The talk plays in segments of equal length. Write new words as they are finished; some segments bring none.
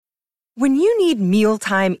When you need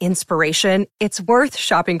mealtime inspiration, it's worth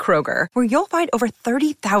shopping Kroger, where you'll find over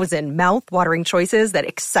 30,000 mouth-watering choices that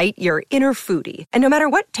excite your inner foodie. And no matter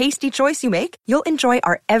what tasty choice you make, you'll enjoy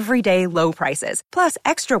our everyday low prices, plus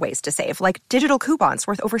extra ways to save, like digital coupons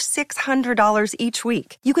worth over $600 each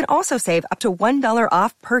week. You can also save up to $1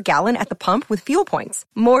 off per gallon at the pump with fuel points.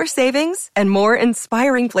 More savings and more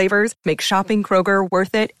inspiring flavors make shopping Kroger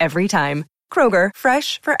worth it every time. Kroger,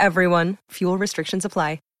 fresh for everyone. Fuel restrictions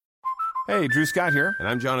apply. Hey, Drew Scott here, and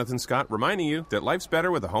I'm Jonathan Scott, reminding you that life's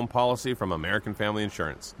better with a home policy from American Family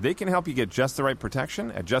Insurance. They can help you get just the right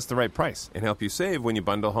protection at just the right price and help you save when you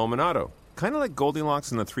bundle home and auto. Kind of like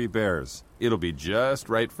Goldilocks and the Three Bears. It'll be just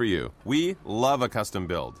right for you. We love a custom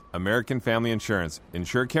build. American Family Insurance.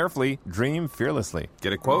 Insure carefully, dream fearlessly.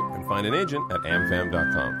 Get a quote and find an agent at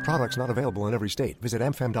amfam.com. Products not available in every state. Visit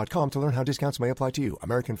amfam.com to learn how discounts may apply to you.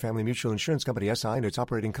 American Family Mutual Insurance Company, S.I. and its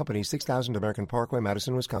operating company, 6000 American Parkway,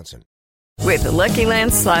 Madison, Wisconsin. With the Lucky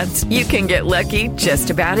Land Slots, you can get lucky just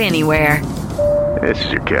about anywhere. This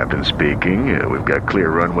is your captain speaking. We've got clear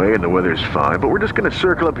runway and the weather's fine, but we're just going to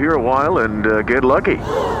circle up here a while and get lucky.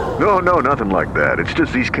 No, nothing like that. It's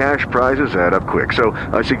just these cash prizes add up quick. So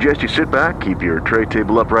I suggest you sit back, keep your tray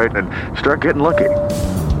table upright, and start getting lucky.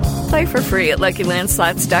 Play for free at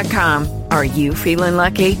LuckyLandSlots.com. Are you feeling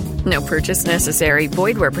lucky? No purchase necessary.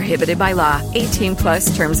 Void where prohibited by law. 18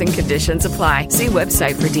 plus terms and conditions apply. See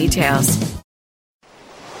website for details.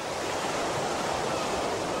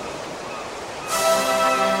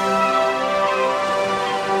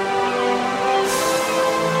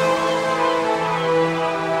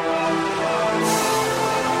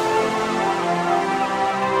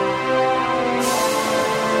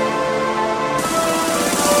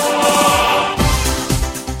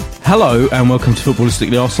 Hello and welcome to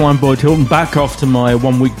Footballistically Arsenal. I'm Boyd Hilton, back after my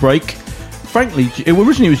 1 week break. Frankly,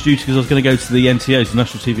 originally it was due to because I was going to go to the NTAs, the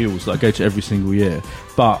National TV Awards, that I go to every single year,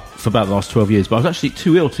 but for about the last 12 years. But I was actually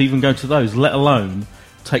too ill to even go to those, let alone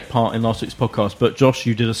take part in last week's podcast. But Josh,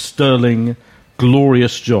 you did a sterling,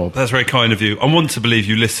 glorious job. That's very kind of you. I want to believe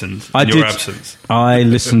you listened in your absence. I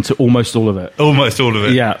listened to almost all of it. Almost all of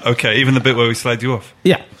it? Yeah. Okay, even the bit where we slagged you off?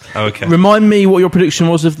 Yeah. Okay. Remind me what your prediction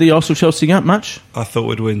was of the Arsenal-Chelsea match? I thought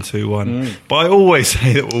we'd win 2-1. But I always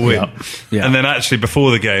say that we'll win. Yeah. And then actually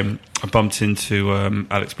before the game, I bumped into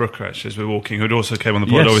Alex Brooker, actually, as we were walking, who'd also came on the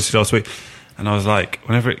pod, obviously, last week. And I was like,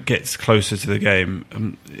 whenever it gets closer to the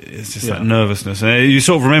game, it's just that nervousness. And you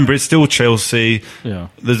sort of remember it's still Chelsea. Yeah.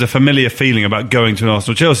 There's a familiar feeling about going to an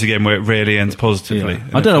Arsenal-Chelsea game where it really ends positively. Yeah.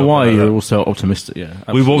 I don't know why you're also optimistic. Yeah,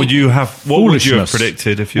 what would you have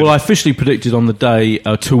predicted? If you? Well, I officially predicted on the day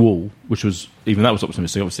 2-2, which was, even that was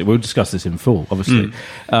optimistic, obviously. We'll discuss this in full, obviously.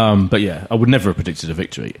 But yeah, I would never have predicted a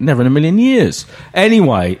victory. Never in a million years.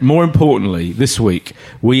 Anyway, more importantly, this week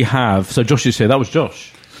we have... So Josh is here. That was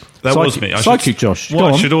Josh. That was me. Psychic Josh.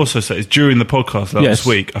 What I should also say is during the podcast last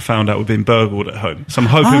week, I found out we've been burgled at home. So I'm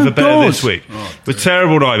hoping for better this week. With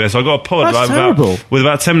terrible nightmares. So I got a pod with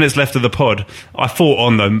about 10 minutes left of the pod. I fought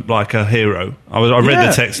on them like a hero. I read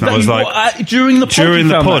the text and I was like... During the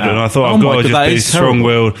pod? And I thought, I've got to just be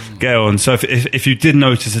strong-willed, get on. So if you did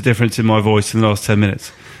notice a difference in my voice in the last 10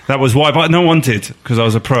 minutes... That was why, but no one did, because I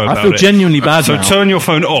was a pro about it. I feel genuinely bad so now. Turn your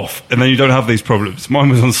phone off, and then you don't have these problems. Mine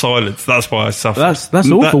was on silence. That's why I suffered. That's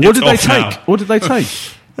awful. What did they take? What did they take?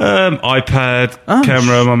 iPad,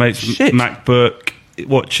 camera, my mate's MacBook,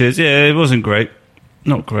 watches. Yeah, it wasn't great.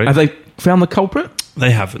 Not great. Have they found the culprit?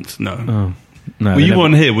 They haven't, no. Oh, no. Were you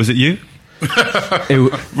on here? Was it you?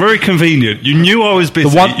 Very convenient. You knew I was busy.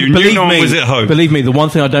 You knew no one was at home. Believe me, the one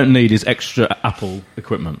thing I don't need is extra Apple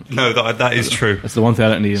equipment. No, that is true. That's the one thing I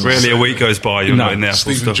don't need. Rarely a week goes by you're not in the Apple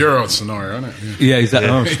Steven stuff. Gerrard scenario, isn't it? Yeah, exactly.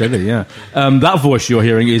 Oh, steady, yeah. That voice you're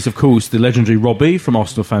hearing is, of course, the legendary Robbie from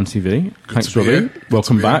Arsenal Fan TV. Thanks, Robbie.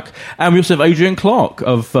 Welcome back. And we also have Adrian Clark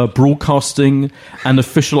of broadcasting and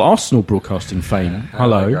official Arsenal broadcasting fame.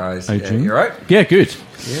 Hello, guys. Adrian. Yeah, you all right? Yeah, good.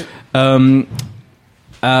 Yeah.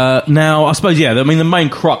 Now, I suppose, the main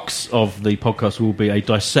crux of the podcast will be a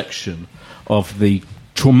dissection of the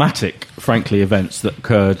traumatic, frankly, events that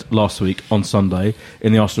occurred last week on Sunday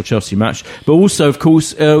in the Arsenal-Chelsea match. But also, of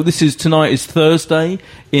course, tonight is Thursday.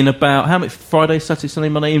 In about, Friday, Saturday, Sunday,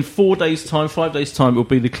 Monday? In 5 days' time, it will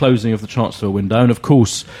be the closing of the transfer window. And, of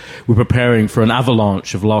course, we're preparing for an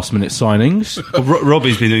avalanche of last-minute signings.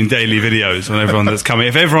 Robbie's been doing daily videos on everyone that's coming.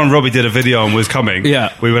 If everyone Robbie did a video on was coming,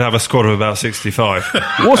 we would have a squad of about 65.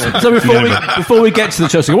 So before we get to the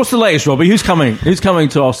Chelsea, what's the latest, Robbie? Who's coming? Who's coming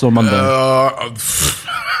to Arsenal on Monday?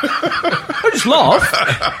 I just laugh.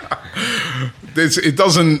 it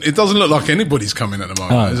doesn't look like anybody's coming at the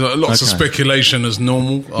moment. There's lots of speculation as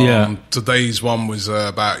normal. Today's one was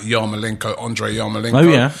about Andre Yarmolenko. Oh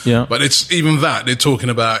yeah. But it's even that they're talking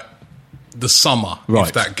about the summer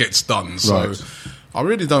if that gets done. So I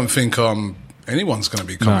really don't think anyone's going to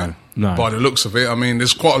be coming. No. By the looks of it, I mean,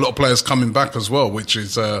 there's quite a lot of players coming back as well, which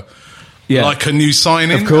is. Like a new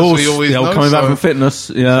signing, of course. As we always know. Coming back from fitness,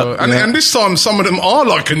 and this time some of them are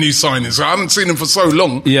like a new signing. So I haven't seen them for so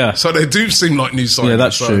long. Yeah, so they do seem like new signings. Yeah,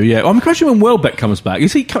 that's true. Yeah, I'm question when Welbeck comes back.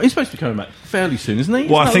 He's supposed to be coming back fairly soon, isn't he?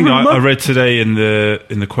 Well, I think I read today in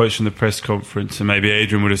the quotes from the press conference, and maybe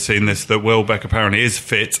Adrian would have seen this, that Welbeck apparently is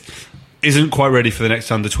fit. Isn't quite ready for the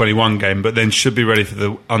next under-21 game, but then should be ready for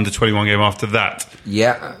the under-21 game after that.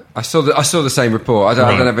 Yeah, I saw the same report.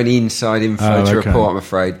 I don't have any inside info to report, I'm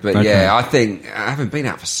afraid. But I think I haven't been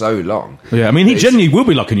out for so long. Yeah, I mean, he genuinely will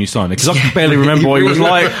be like a new signing because I can barely remember what he was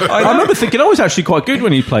like. I remember thinking, I was actually quite good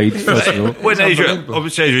when he played. First of all, when Adrian,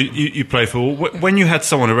 you play for, when you had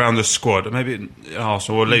someone around the squad, maybe at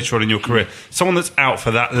Arsenal or later on in your career, someone that's out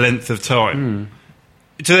for that length of time,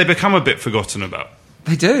 do they become a bit forgotten about?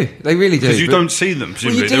 They do. They really do. Because you don't see them,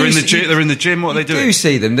 presumably. They're in the gym. What are they doing? You do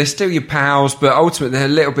see them. They're still your pals, but ultimately they're a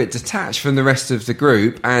little bit detached from the rest of the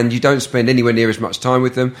group, and you don't spend anywhere near as much time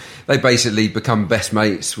with them. They basically become best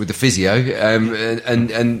mates with the physio,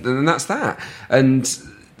 and that's that. And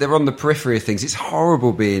they're on the periphery of things. It's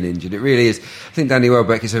horrible being injured. It really is. I think Danny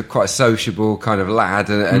Welbeck is quite a sociable kind of lad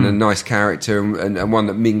and a nice character and one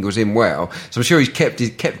that mingles in well. So I'm sure he's kept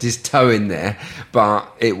his toe in there,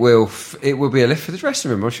 but it will be a lift for the dressing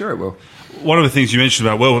room. I'm sure it will. One of the things you mentioned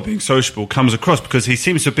about Welbeck being sociable comes across because he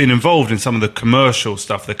seems to have been involved in some of the commercial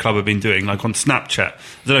stuff the club have been doing, like on Snapchat. I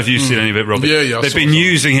don't know if you've seen any of it, Robbie. Yeah. They've been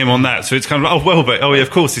using him on that, so it's kind of like, Welbeck. Oh, yeah, of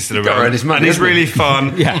course he's still around. And he's really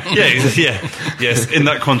fun. Yes. In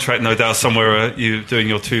that contract, no doubt, somewhere you doing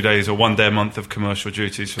your 2 days or 1 day a month of commercial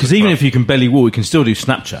duties. Because even if you can belly walk, you can still do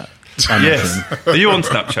Snapchat. Yes. Are you on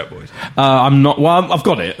Snapchat, boys? I'm not. Well, I've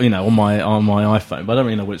got it, on my iPhone, but I don't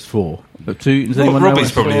really know what it's for.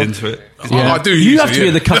 Robbie's probably into it. Yeah. I do. You have to be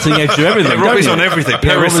at the cutting edge of everything. Robbie's on everything.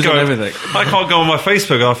 Robbie's on everything. I can't go on my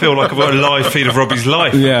Facebook. I feel like I've got a live feed of Robbie's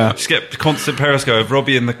life. Yeah. Just get constant Periscope of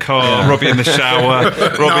Robbie in the car, Robbie in the shower, Robbie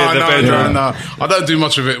in the bedroom. No. I don't do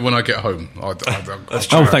much of it when I get home. That's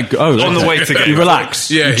true. Oh, thank God. On the way to get you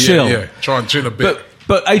relax. You chill. Yeah. Try and chill a bit.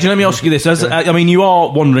 But Adrian, let me ask you this: you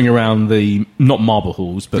are wandering around the not marble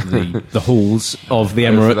halls, but the halls of the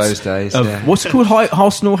Emirates. Those days, what's it called?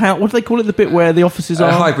 Arsenal House. What do they call it? The bit where the offices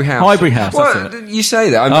are. Highbury House. Highbury House. Well, that's it. You say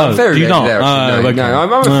that. I'm very rarely there. Actually. No,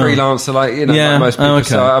 I'm a freelancer, like most people.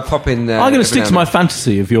 So I pop in there. I'm going to stick to my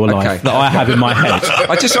fantasy of your life that I have in my head.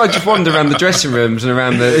 I just wander around the dressing rooms and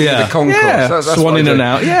around the concourse. Yeah, that's swan in and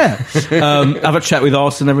out. Yeah, have a chat with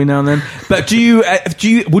Arsene every now and then. But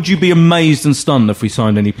would you be amazed and stunned if we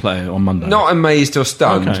signed any player on Monday? Not amazed or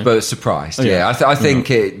stunned, but surprised. I think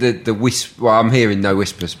the whisper. Well, I'm hearing no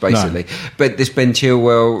whispers basically, but this Ben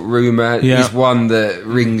Chilwell rumour is one that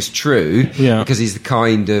rings true because he's the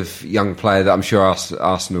kind of young player that I'm sure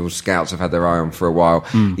Arsenal scouts have had their eye on for a while.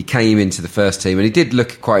 He came into the first team and he did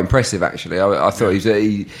look quite impressive. Actually, I thought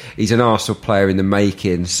he's an Arsenal player in the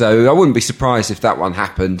making. So I wouldn't be surprised if that one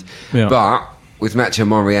happened, but. With Macho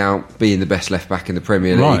Monreal being the best left-back in the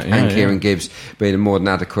Premier League and Kieran Gibbs being a more than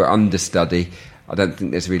adequate understudy, I don't think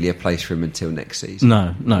there's really a place for him until next season.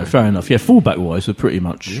 No, fair enough. Yeah, fullback-wise, we're doing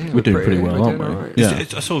pretty well, aren't we?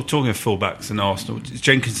 Right. I saw talking of fullbacks in Arsenal. Is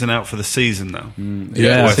Jenkinson out for the season now?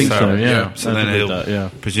 I think so. Yeah, so then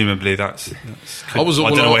presumably that's I don't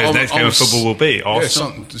know where his next game of football will be.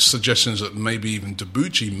 Arsenal. Some suggestions that maybe even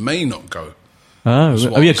Debuchy may not go.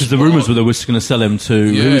 Because the rumours were they were going to sell him to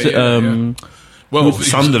who is it?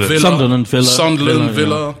 Sunderland,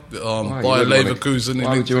 Villa, Bayer Leverkusen.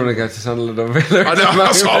 Why would you want to go to Sunderland or Villa? I know,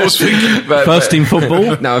 that's what I was thinking. First team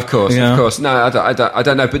football? No, of course. No, I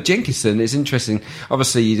don't know. But Jenkinson is interesting.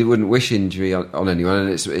 Obviously, you wouldn't wish injury on anyone, and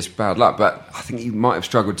it's bad luck. But I think he might have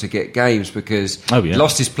struggled to get games because he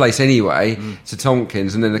lost his place anyway to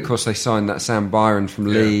Tompkins, and then of course they signed that Sam Byron from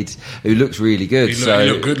Leeds, who looks really good. He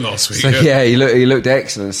looked good last week. So he looked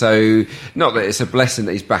excellent. So not that it's a blessing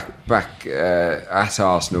that he's back at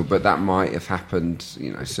Arsenal, but that might have happened,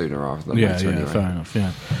 sooner rather than later. Anyway. Fair enough.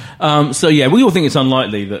 Yeah. We all think it's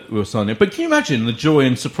unlikely that we'll sign it. But can you imagine the joy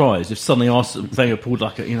and surprise if suddenly Arsenal pulled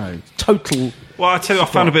like a total? Well, I tell you, I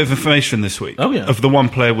found a bit of information this week of the one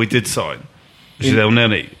player we did sign, which is El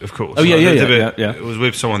Neni, of course. It was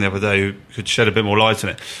with someone the other day who could shed a bit more light on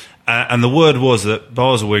it. And the word was that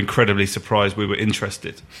Basel were incredibly surprised we were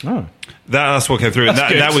interested. Oh. That's what came through. And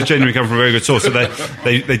that was genuinely coming from a very good source. So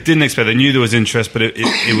they didn't expect. They knew there was interest, but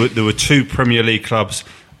there were two Premier League clubs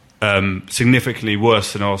significantly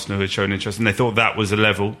worse than Arsenal, who had shown interest, and they thought that was a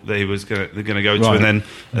level that he was going to go to, and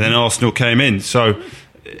then Arsenal came in. So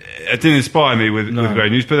it didn't inspire me with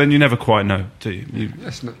great news, but then you never quite know, do you?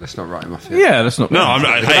 Let's not write him off yet. Yeah, let's not. No,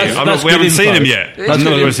 we haven't seen him yet. I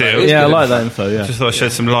like that info. Yeah, just thought I'd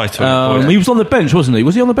shed some light on it. He was on the bench, wasn't he?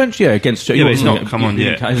 Was he on the bench? Yeah, against. Yeah, but he's not come on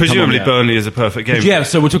yet. Presumably, Burnley is a perfect game. Yeah,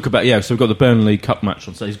 so we'll talk about. Yeah, so we've got the Burnley Cup match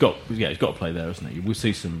on. So he's got to play there, hasn't he? We'll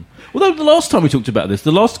see some. Although the last time we talked about this,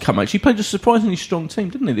 the last Cup match, he played a surprisingly strong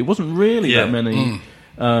team, didn't he? There wasn't really that many.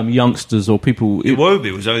 Youngsters or people.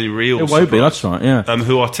 Iwobi was only real. Iwobi, that's right. Yeah.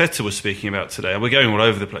 Who Arteta was speaking about today, and we're going all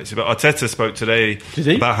over the place. But Arteta spoke today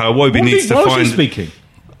about how Iwobi needs to find. Was he speaking?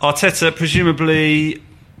 Arteta, presumably,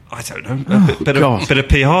 I don't know, a bit of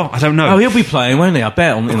PR. I don't know. Oh, he'll be playing, won't he? I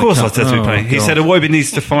bet. Of course, Arteta will be playing. He said Iwobi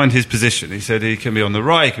needs to find his position. He said he can be on the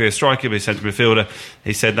right, he can be a striker, he can be a centre midfielder.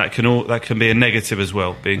 He said that can be a negative as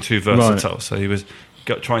well, being too versatile. Right. So he was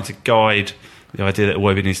trying to guide the idea that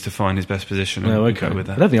Iwobi needs to find his best position and go with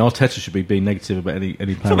that. I don't think Arteta should be being negative about any player.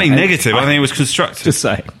 It's not being negative, I think it was constructive. Just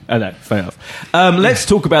saying. I know, fair enough. Let's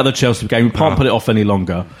talk about the Chelsea game. We can't put it off any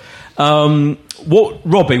longer.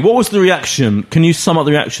 Robbie, what was the reaction? Can you sum up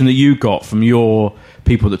the reaction that you got from your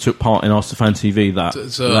people that took part in Arsenal Fan TV that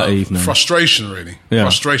evening? Frustration, really. Yeah.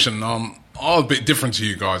 Frustration. I was a bit different to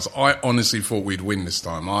you guys. I honestly thought we'd win this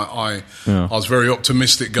time. I was very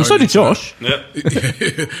optimistic going. So did Josh. Yeah.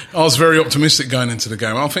 I was very optimistic going into the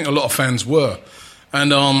game. I think a lot of fans were,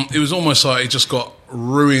 and it was almost like it just got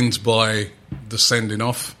ruined by the sending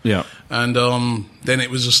off. Yeah. And then it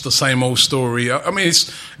was just the same old story. I mean,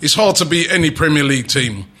 it's hard to beat any Premier League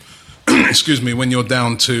team. Excuse me, when you're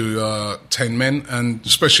down to 10 men, and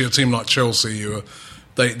especially a team like Chelsea,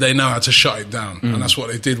 They know how to shut it down, and that's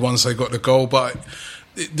what they did once they got the goal. But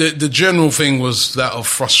the general thing was that of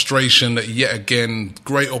frustration that yet again,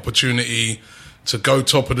 great opportunity to go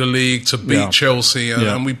top of the league, to beat Chelsea,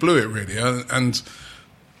 and we blew it really. And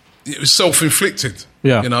it was self-inflicted.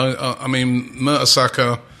 Yeah. You know, I mean,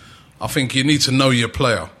 Mertesacker, I think you need to know your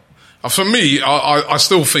player. For me, I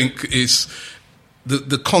still think it's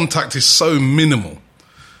the contact is so minimal.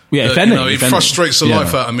 Yeah, it frustrates the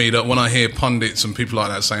life out of me that when I hear pundits and people like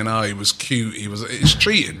that saying, "Oh, he was cute," it's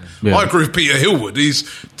cheating. Yeah. I agree with Peter Hillwood.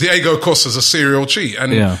 Diego Costa's a serial cheat,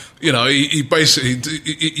 and he basically,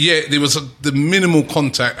 there was the minimal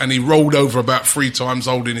contact, and he rolled over about 3 times,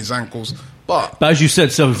 holding his ankles. But as you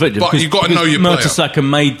said, self-inflicted. But you've got to know your player. Mertesacker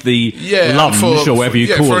made the lunge, or whatever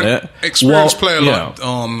you call it. Experienced player like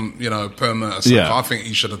Per Mertesacker, I think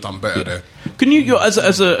he should have done better there. Can you,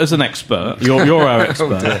 as an expert, you're our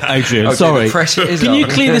expert, Adrian. Sorry, can you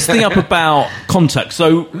clear this thing up about contact?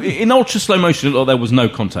 So in ultra slow motion, there was no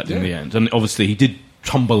contact in the end, and obviously he did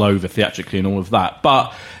tumble over theatrically and all of that,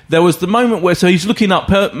 but there was the moment where he's looking up,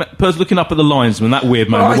 Per's looking up at the linesman, that weird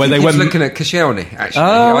moment where they went looking at Koscielny.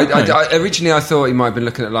 Actually, okay. Originally I thought he might have been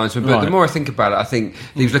looking at linesman, but the more I think about it, I think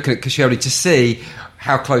he was looking at Koscielny to see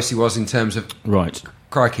how close he was in terms of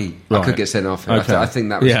crikey, I could get sent off. Okay. I think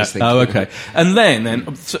that was his thing. Oh, okay. And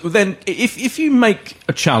then if you make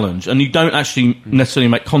a challenge and you don't actually necessarily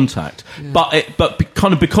make contact, but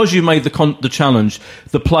kind of because you made the challenge,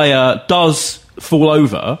 the player does fall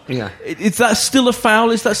over. Yeah, is that still a foul?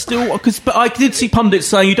 Is that still? But I did see pundits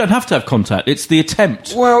saying you don't have to have contact. It's the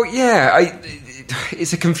attempt. Well, yeah.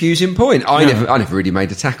 It's a confusing point. I never really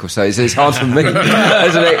made a tackle, so it's hard for me.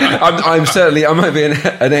 I might be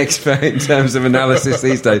an expert in terms of analysis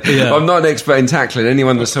these days. Yeah. I'm not an expert in tackling.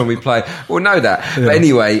 Anyone that saw me play will know that. Yeah. But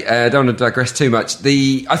anyway, I don't want to digress too much.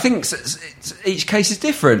 I think each case is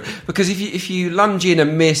different, because if you lunge in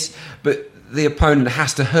and miss, but the opponent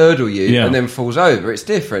has to hurdle you and then falls over, it's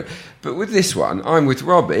different. But with this one, I'm with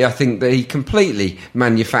Robbie. I think that he completely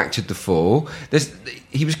manufactured the fall.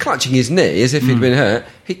 He was clutching his knee as if he'd been hurt.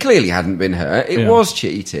 He clearly hadn't been hurt. It was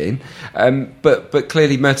cheating. But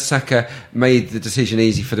clearly Mertesacker made the decision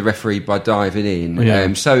easy for the referee by diving in.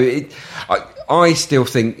 Yeah. I still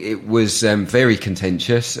think it was very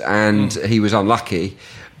contentious, and he was unlucky.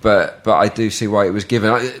 But I do see why it was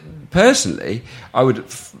given. Personally, I would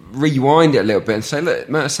rewind it a little bit and say, look,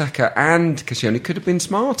 Mertesacker and Koscielny could have been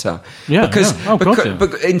smarter. Yeah, because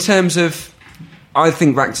in terms of, I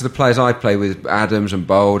think back to the players I play with, Adams and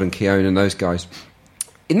Bold and Keown and those guys.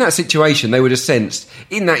 In that situation, they would have sensed,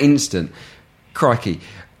 in that instant, crikey,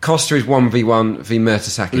 Costa is 1v1 v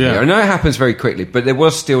Mertesacker here. I know it happens very quickly, but there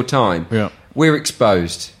was still time. Yeah. We're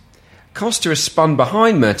exposed. Costa has spun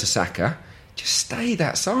behind Mertesacker, just stay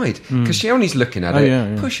that side, because Shelney's looking at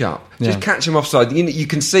it. Push up, just catch him offside. You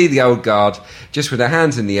can see the old guard just with their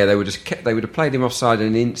hands in the air. They would have played him offside in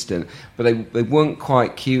an instant, but they weren't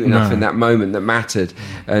quite cute enough in that moment that mattered,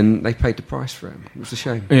 and they paid the price for him. It was a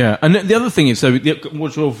shame. Yeah, and the other thing is, so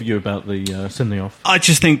what's your view about the sending off? I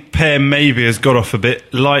just think Per maybe has got off a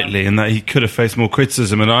bit lightly, in that he could have faced more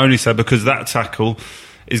criticism, and I only say because that tackle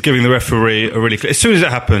is giving the referee a really clear... As soon as it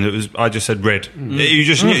happened, I just said red. You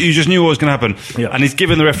just knew what was going to happen. And he's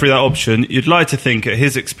given the referee that option. You'd like to think, at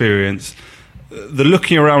his experience, the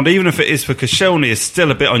looking around, even if it is for Koscielny, is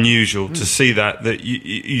still a bit unusual to see that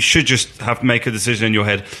you should just have to make a decision in your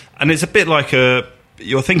head. And it's a bit like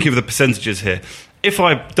you're thinking of the percentages here. If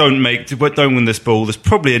I don't win this ball, there's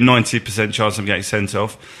probably a 90% chance of getting sent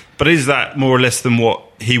off. But is that more or less than what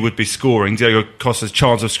he would be scoring? Diego Costa's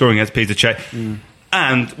chance of scoring against Peter Cech?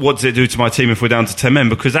 And what does it do to my team if we're down to 10 men?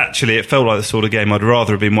 Because actually it felt like the sort of game I'd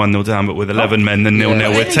rather have been 1-0 down but with 11 men than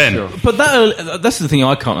 0-0 with 10. Sure. But that's the thing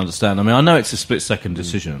I can't understand. I mean, I know it's a split-second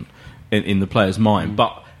decision in the player's mind,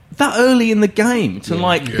 but that early in the game to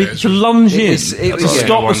lunge in, to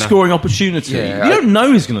stop a scoring opportunity. Yeah, you don't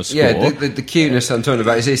know he's going to score. Yeah, the cuteness I'm talking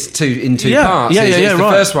about is in two parts. The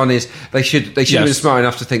first one is they should have been smart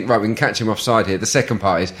enough to think, right, we can catch him offside here. The second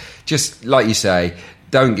part is, just like you say,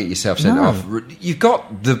 don't get yourself sent off. You've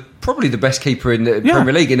got probably the best keeper in the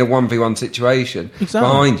Premier League in a 1v1 situation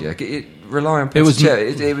behind you. Rely on it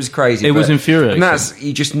was crazy. It was infuriating. And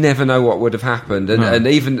you just never know what would have happened. And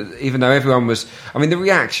even though everyone was... I mean, the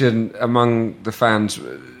reaction among the fans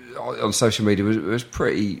on social media was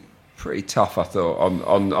pretty tough, I thought,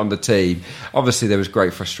 on the team. Obviously there was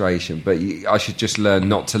great frustration, but I should just learn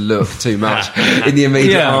not to look too much in the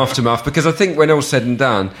immediate aftermath, because I think when all's said and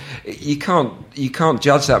done, you can't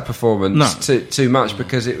judge that performance too much,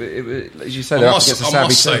 because it as you said, I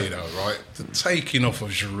must say though, right, the taking off of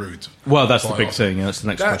Giroud. Well, that's the big thing. That's the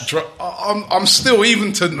next question. I'm still,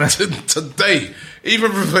 even today,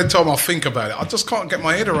 even every time I think about it, I just can't get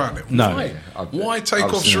my head around it. Why take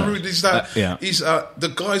off Giroud? Is that he's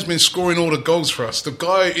the guy's been scoring all the goals for us. The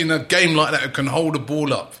guy in a game like that who can hold the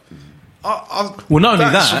ball up. Not only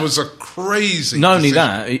that was a crazy. Not only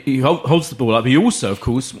that, he holds the ball up. He also, of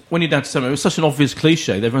course, when you're down to 7, it was such an obvious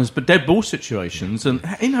cliche. Everyone's dead ball situations, and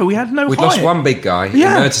we had no. We'd lost one big guy in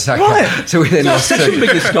Mertesacker, so we then lost two.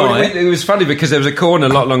 Biggest guy. It was funny because there was a corner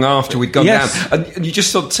not long after we'd gone down, and you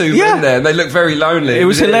just saw two men there, and they looked very lonely. It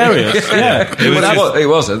was hilarious. It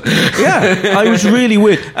wasn't. It was really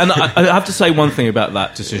weird. And I have to say one thing about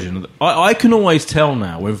that decision. I can always tell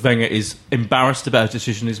now when Wenger is embarrassed about a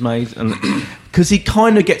decision he's made, and because he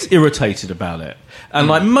kind of gets irritated about it, and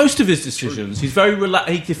like most of his decisions, he's very relaxed.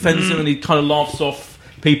 He defends them and he kind of laughs off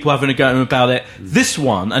people having a go at him about it. This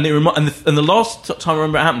one, and the last time I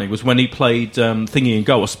remember it happening was when he played Thingy in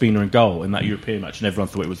goal, or Spina in goal in that European match, and everyone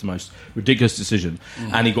thought it was the most ridiculous decision,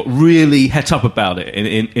 and he got really het up about it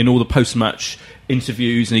in all the post-match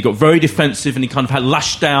interviews, and he got very defensive, and he kind of had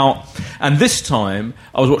lashed out. And this time,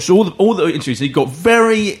 I was watching all the interviews. He got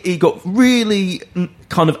really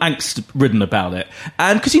kind of angst-ridden about it,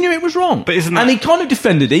 and because he knew it was wrong. But and he kind of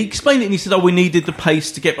defended it. He explained it, and he said, "Oh, we needed the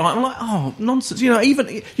pace to get right." I'm like, "Oh, nonsense!"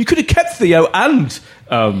 Even you could have kept Theo and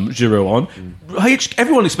Giroud on.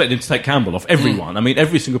 Everyone expected him to take Campbell off. Everyone. I mean,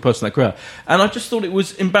 every single person in that crowd. And I just thought it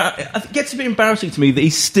was it gets a bit embarrassing to me that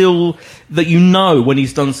he's still when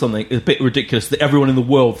he's done something a bit ridiculous that everyone in the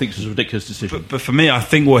world thinks is a ridiculous decision. But for me, I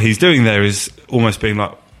think what he's doing there is almost being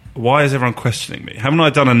like, why is everyone questioning me? Haven't I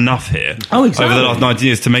done enough here over the last 90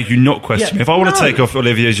 years to make you not question me? If I want to take off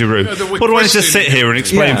Olivier Giroud, what do I need to sit here and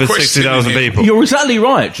explain for 60,000 people? You're exactly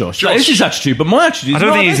right, Josh. That is his attitude, but my attitude is... I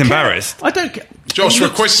don't think he's embarrassed. I don't care. Josh, we're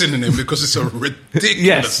questioning him because it's a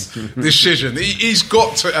ridiculous decision. He's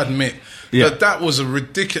got to admit that was a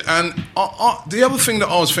ridiculous... And the other thing that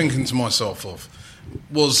I was thinking to myself of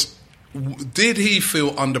was, did he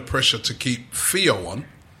feel under pressure to keep Theo on?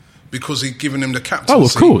 Because he'd given him the captaincy. Oh,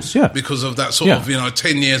 of course, yeah. Because of that sort of,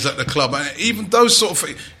 10 years at the club. And even those sort of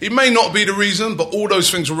things, it may not be the reason, but all those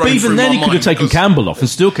things were running through my mind. But even then he could have taken Campbell off and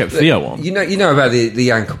still kept Theo on. You know about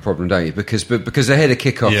the ankle problem, don't you? Because ahead of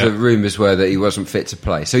kick-off, the rumours were that he wasn't fit to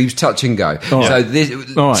play. So he was touch and go.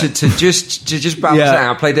 So to just balance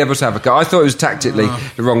out, play devil's advocate, I thought it was tactically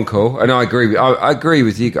the wrong call. And I agree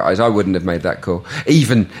with you guys. I wouldn't have made that call,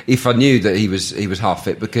 even if I knew that he was half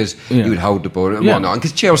fit, because he would hold the ball and whatnot.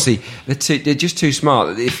 Because Chelsea... They're just too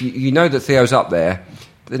smart. If you know that Theo's up there,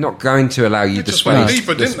 they're not going to allow you the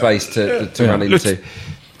space to run into.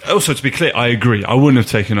 Also, to be clear, I agree. I wouldn't have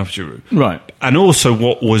taken off Giroud. Right. And also,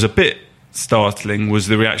 what was a bit startling was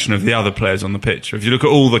the reaction of the other players on the pitch. If you look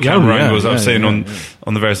at all the camera angles I've seen on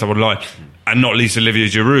the various stuff online, and not least Olivier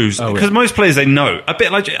Giroud, because most players they know a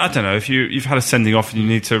bit like, I don't know, if you've had a sending off and you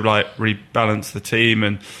need to like rebalance the team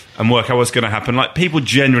and work out what's going to happen. Like people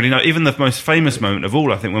generally know. Even the most famous moment of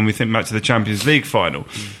all, I think, when we think back to the Champions League final,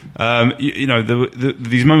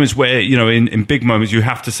 these moments where in big moments you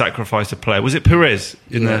have to sacrifice a player. Was it Perez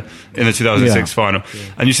in the 2006 final? Yeah.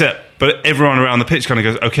 And you said. But everyone around the pitch kind of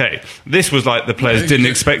goes, okay, this was like the players didn't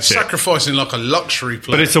expect it. Sacrificing like a luxury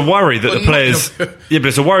player. But it's a worry that the players... but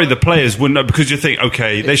it's a worry the players wouldn't know, because you think,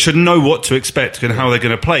 okay, they should know what to expect and how they're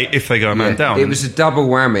going to play if they go a man down. It was a double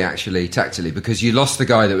whammy, actually, tactically, because you lost the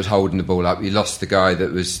guy that was holding the ball up, you lost the guy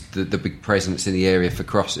that was the big presence in the area for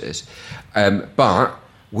crosses. But...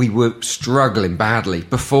 we were struggling badly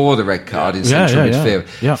before the red card in central midfield.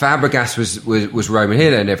 Yeah. Fabregas was roaming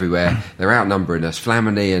here, there and everywhere. They're outnumbering us.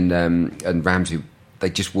 Flamini and Ramsey, they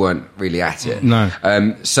just weren't really at it. No.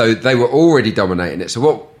 So they were already dominating it. So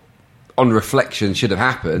what, on reflection, should have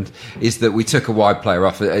happened is that we took a wide player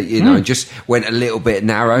off, and just went a little bit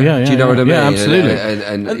narrow. Do you know what I mean? Yeah, absolutely.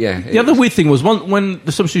 And the other weird thing was when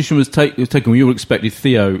the substitution was taken, you would expected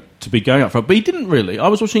Theo to be going up front, but he didn't really. I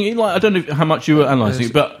was watching it, I don't know how much you were analysing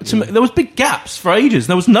it, but there was big gaps for ages.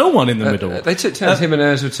 There was no one in the middle. They took turns. Him and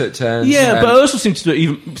Ozil took turns. Yeah, but Ozil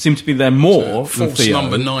seemed to be there more than Theo. False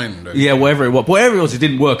number 9. Yeah, wherever it was, it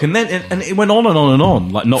didn't work, and then it went on and on and on,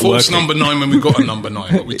 like not false working. Number 9 when we got a number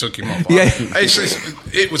 9, but we took him off.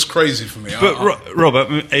 It was crazy for me. But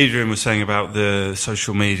Robert, Adrian was saying about the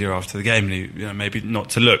social media after the game, and maybe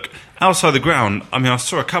not to look outside the ground. I mean, I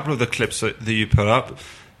saw a couple of the clips that you put up.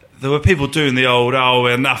 There were people doing the old,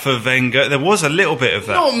 enough of Wenger. There was a little bit of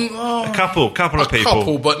that. A couple of people. A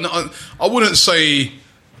couple, but no, I wouldn't say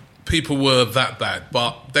people were that bad,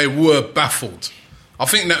 but they were baffled. I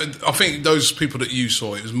think those people that you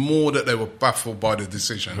saw, it was more that they were baffled by the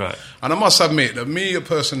decision. Right. And I must admit that me, a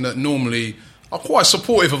person that normally are quite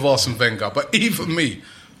supportive of Arsene Wenger, but even me,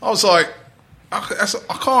 I was like,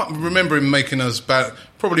 I can't remember him making us bad.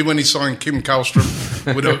 Probably when he signed Kim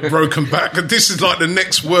Kallstrom with a broken back. And this is like the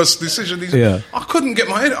next worst decision. I couldn't get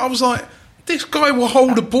my head. I was like, this guy will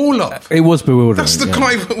hold the ball up. It was bewildering. That's the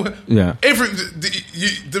guy.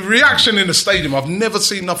 The reaction in the stadium, I've never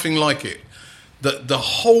seen nothing like it. The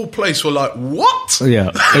whole place were like, what? Yeah,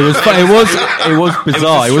 it was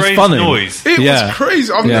bizarre. It was funny. Noise. It was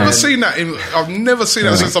crazy. I've never seen that. I've never seen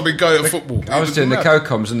that since I've been going to football. I was doing the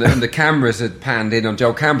co-coms and the cameras had panned in on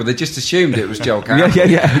Joel Campbell. They just assumed it was Joel Campbell.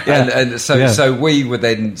 And so we were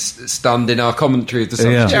then stunned in our commentary of the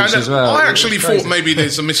substitutes as well. I actually thought maybe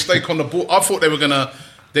there's a mistake on the board. I thought they were going to...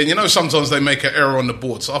 Then, sometimes they make an error on the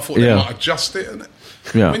board, so I thought they might adjust it.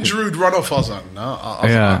 When Giroud ran off, I was like,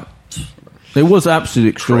 no. It was absolutely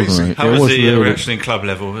extraordinary. How was the reaction in club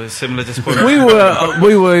level? A similar disappointment?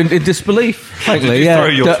 we were in disbelief, frankly. Did you throw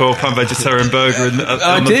your 12-pound vegetarian burger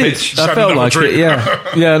on the pitch? I felt like it.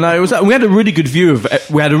 Yeah. No, it was. We had a really good view of.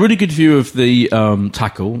 We had a really good view of the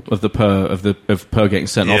tackle of Per getting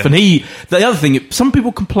sent off, and the other thing. Some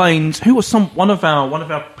people complained. Who was one of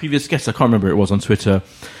our previous guests? I can't remember who it was on Twitter.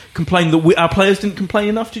 Complained that our players didn't complain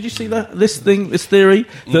enough. Did you see that? This theory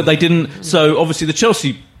that they didn't. So obviously the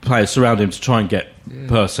Chelsea players surrounded him to try and get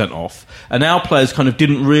Per sent off, and our players kind of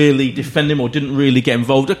didn't really defend him or didn't really get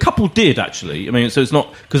involved. A couple did, actually. I mean, so it's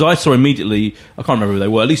not, because I saw immediately, I can't remember who they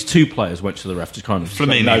were, at least 2 players went to the ref to kind of...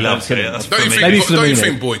 Flamini loved it. Don't you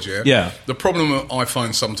think, Boyd, yeah? The problem I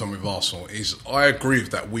find sometimes with Arsenal is I agree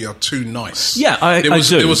with that. We are too nice. Yeah, I do.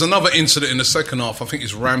 There was another incident in the second half. I think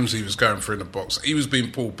it's Ramsey was going through in the box. He was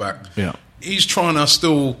being pulled back. Yeah. He's trying to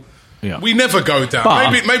still... Yeah. We never go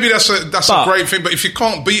down. Maybe that's a great thing. But if you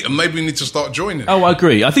can't beat them, maybe we need to start joining. Oh, I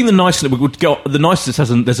agree. I think the nicest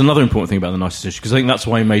there's another important thing about the nicest issue, because I think that's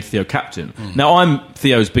why he made Theo captain. Now, I'm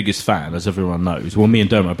Theo's biggest fan, as everyone knows. Well, me and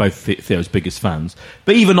Dermot are both Theo's biggest fans.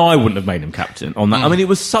 But even I wouldn't have made him captain on that. I mean, it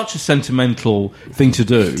was such a sentimental thing to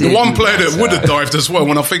do. The one player that would have dived as well,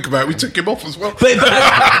 when I think about it, we took him off as well.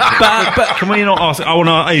 But can we not ask? I want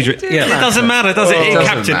to ask Adrian. It doesn't matter, does it?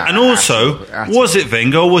 Captain. And also, was it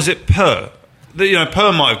Wenger or was it Per?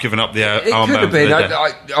 Per might have given up the armband. It could have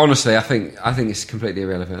been. Honestly, I think it's completely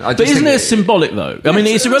irrelevant. But isn't it symbolic, though? I mean,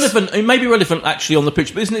 it's irrelevant. It may be relevant, actually, on the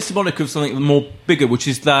pitch, but isn't it symbolic of something more bigger, which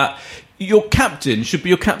is that your captain should be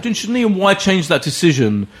your captain, shouldn't he? And why change that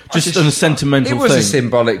decision just on a sentimental thing? It was a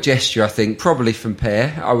symbolic gesture, I think, probably from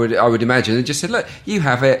Per, I would imagine. And just said, look, you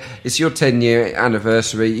have it. It's your 10-year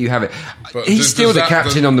anniversary. You have it. But he's still the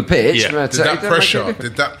captain on the pitch. Yeah.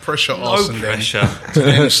 Did that pressure Arsene to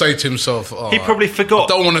then say to himself, he probably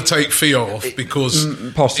forgot. I don't want to take Theo off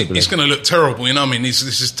because possibly it's going to look terrible. You know what I mean? This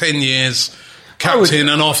is 10 years. captain,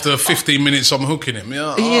 and after 15 minutes I'm hooking him.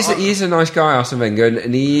 Yeah, he is a nice guy, Arsene Wenger,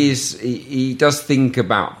 and he does think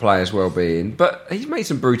about players' well-being, but he's made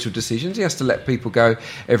some brutal decisions. He has to let people go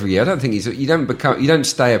every year. I don't think you don't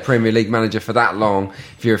stay a Premier League manager for that long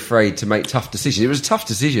if you're afraid to make tough decisions. It was a tough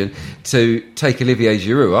decision to take Olivier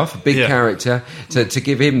Giroud off, a big character, to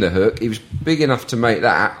give him the hook. He was big enough to make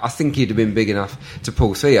that. I think he'd have been big enough to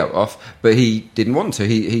pull Theo off, but he didn't want to.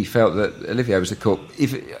 He felt that Olivier was the cook.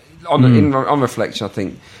 On reflection, I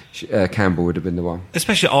think Campbell would have been the one.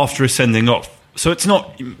 Especially after his sending off. So it's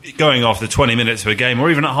not going after 20 minutes of a game,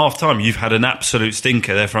 or even at half-time, you've had an absolute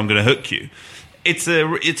stinker, therefore I'm going to hook you. It's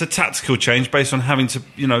a tactical change based on having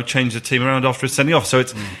to change the team around after his sending off. So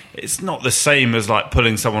it's not the same as like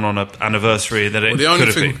pulling someone on an anniversary that it could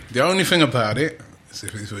have been. The only thing about it is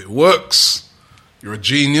if it works, you're a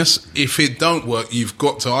genius. If it don't work, you've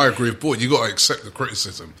got to, I agree with Boyd, you've got to accept the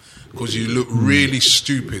criticism. Because you look really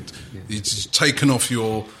stupid. It's taken off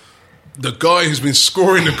the guy who's been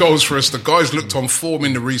scoring the goals for us. The guy's looked on form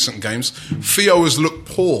in the recent games. Theo has looked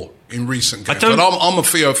poor in recent games. And I'm a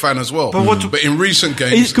Theo fan as well. But in recent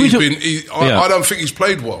games, I don't think he's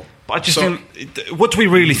played well. I just think, what do we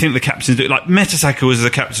really think the captains do? Like, Mertesacker was the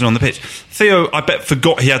captain on the pitch. Theo, I bet,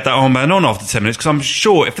 forgot he had that armband on after 10 minutes, because I'm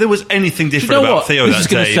sure if there was anything different about Theo that day, this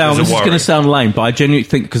is going to sound lame, but I genuinely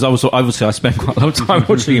think, because I spent quite a lot of time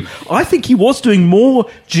watching him, I think he was doing more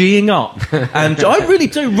G'ing up. And I really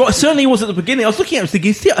do. Certainly he was at the beginning. I was looking at him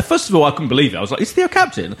thinking, first of all, I couldn't believe it. I was like, is Theo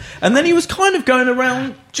captain? And then he was kind of going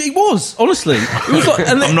around, he was, honestly. It was like,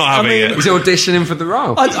 I'm not having it. He's auditioning for the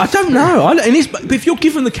role. I don't know. But if you're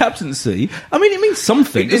given the captaincy, it means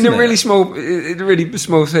something. It's a really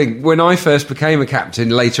small thing. When I first became a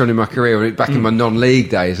captain later on in my career, back in my non-league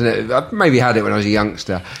days, and I maybe had it when I was a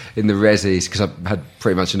youngster in the Resis, because I had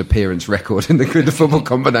pretty much an appearance record in the football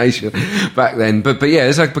combination back then. But yeah,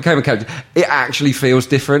 as I became a captain, it actually feels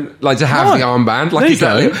different. Like to have the armband, like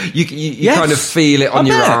you kind of feel it on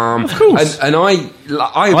your arm. Of course. And I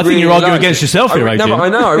think really you're arguing against yourself here, Adrian. No, but I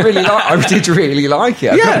know. I did really like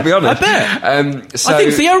it. I gotta be honest. I bet. I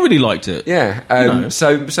think Theo really liked it. Yeah.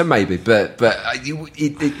 So maybe, but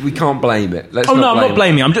we can't blame it. I'm not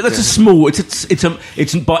blaming it. That's a small. It's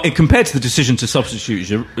compared to the decision to substitute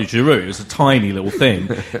Giroud, it's a tiny little thing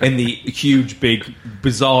in the huge, big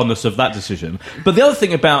bizarreness of that decision. But the other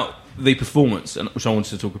thing about the performance, which I wanted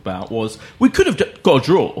to talk about, was we could have got a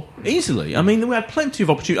draw easily. I mean, we had plenty of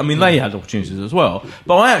opportunities. They had opportunities as well.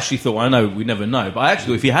 But I actually thought, I know we never know, but I actually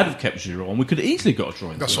thought if he had kept Giroud on, we could have easily got a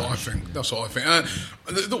draw. That's what I think.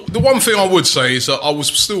 The one thing I would say is that I was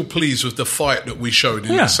still pleased with the fight that we showed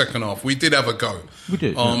in the second half. We did have a go. We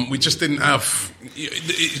did. We just didn't have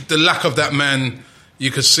the lack of that man. You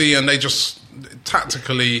could see, and they just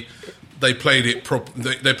tactically. They played it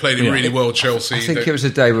They played it really well, Chelsea. I think it was a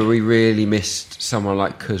day where we really missed someone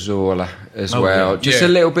like Cazorla as well. Just a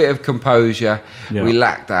little bit of composure. Yeah. We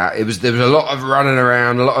lacked that. There was a lot of running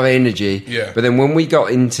around, a lot of energy. Yeah. But then when we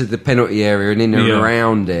got into the penalty area and in and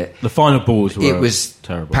around it, the final balls were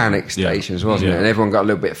terrible. Panic stations, wasn't it? And everyone got a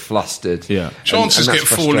little bit flustered. Yeah. Chances get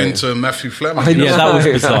fall into Matthew Fleming. That was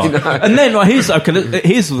bizarre. And then here's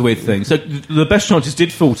the weird thing. So the best chances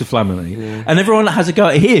did fall to Flamini, and everyone has a go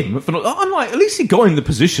at him for not. I'm like, at least he got in the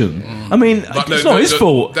position. It's not his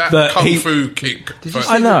fault that kung fu kick.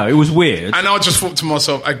 I know, it was weird. And I just thought to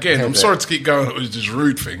myself, again, I'm sorry to keep going with this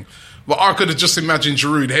Giroud thing, but I could have just imagined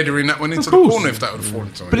Giroud headering that one into the corner if that would have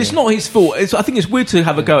fallen to him. But it's not his fault. I think it's weird to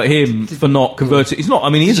have a go at him for not converting. It's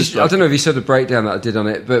not. He's a striker. I don't know if you saw the breakdown that I did on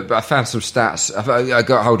it, but I found some stats. I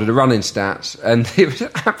got hold of the running stats, and it was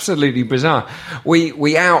absolutely bizarre.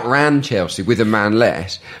 We outran Chelsea with a man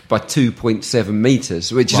less by 2.7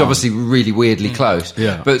 metres, which is obviously really weirdly close.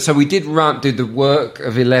 Yeah. But so we did do the work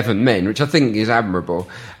of 11 men, which I think is admirable.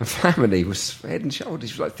 And Flamini was head and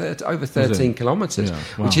shoulders, like over 13 kilometres,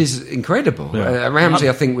 which is incredible. Yeah. Ramsey,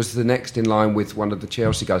 I think, was the next in line with one of the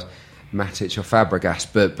Chelsea guys, Matic or Fabregas.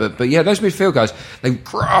 But yeah, those midfield guys, they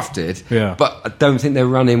grafted. Yeah. But I don't think their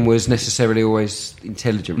running was necessarily always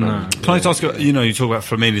intelligent running. Can I just ask, you talk about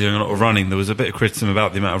Flamini doing a lot of running. There was a bit of criticism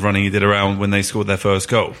about the amount of running he did around when they scored their first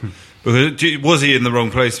goal. Because was he in the wrong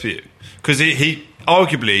place for you? Because he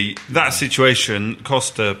arguably, that situation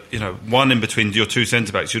cost one in between your two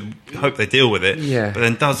centre-backs. You'd hope they deal with it. Yeah. But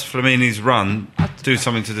then does Flamini's run do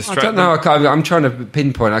something to distract them? I don't know. I'm trying to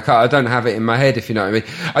pinpoint. I don't have it in my head, if you know what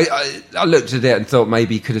I mean. I looked at it and thought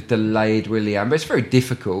maybe he could have delayed Willian, but it's very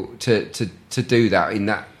difficult to do that in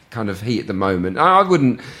that kind of heat at the moment. I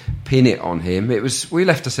wouldn't pin it on him. We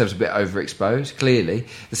left ourselves a bit overexposed, clearly.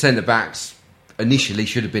 The centre-backs initially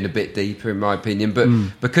should have been a bit deeper, in my opinion. But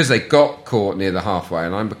because they got caught near the halfway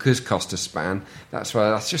line, because Costa span, that's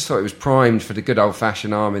why I just thought it was primed for the good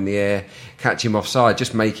old-fashioned arm in the air, catch him offside,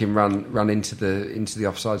 just make him run into the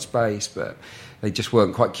offside space. But they just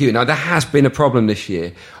weren't quite cute. Now, there has been a problem this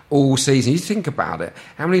year, all season. You think about it,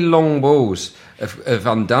 how many long balls have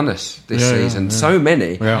undone us this season? Yeah. So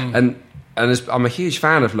many. Yeah. And I'm a huge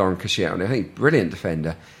fan of Laurent Koscielny. I think brilliant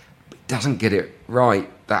defender, but doesn't get it right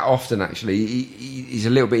that often, actually. He's a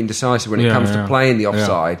little bit indecisive when it comes to playing the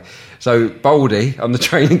offside. Yeah. So Baldy on the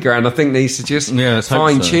training ground, I think, needs to just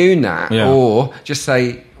fine-tune that, or just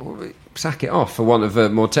say, sack it off, for want of a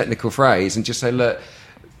more technical phrase, and just say, look,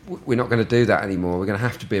 we're not going to do that anymore. We're going to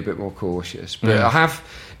have to be a bit more cautious. But I have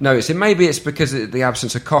noticed, and maybe it's because of the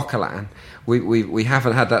absence of Coquelin, we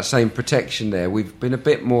haven't had that same protection there. We've been a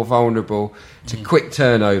bit more vulnerable to quick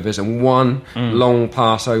turnovers and one long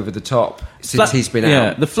pass over the top since he's been out.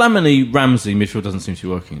 Yeah, the Flamini-Ramsey midfield doesn't seem to be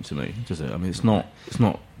working to me, does it? I mean, it's not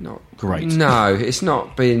great. No, it's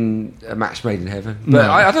not been a match made in heaven. But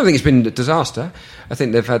no. I don't think it's been a disaster. I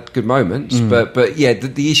think they've had good moments. But yeah,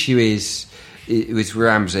 the issue is with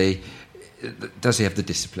Ramsey. Does he have the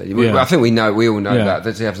discipline? I think we all know that.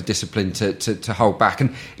 Does he have the discipline to hold back?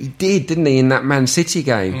 And he did, didn't he, in that Man City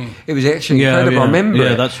game? It was actually incredible. I remember.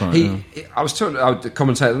 Yeah, that's right. I was talking. I was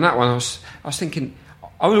commentating on that one. I was thinking.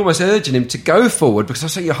 I was almost urging him to go forward because I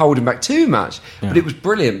thought you're holding back too much. Yeah. But it was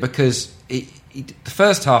brilliant because the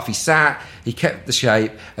first half he sat, he kept the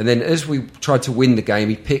shape, and then as we tried to win the game,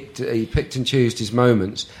 he picked and chose his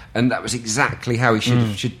moments, and that was exactly how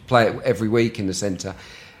he should play it every week in the centre.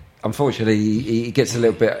 Unfortunately, he gets a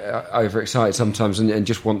little bit overexcited sometimes and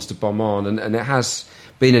just wants to bomb on, and it has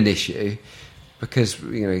been an issue because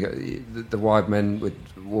the wide men with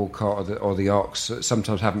Walcott or the Ox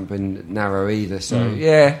sometimes haven't been narrow either. So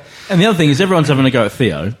yeah. And the other thing is everyone's having a go at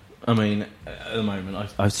Theo. I mean, at the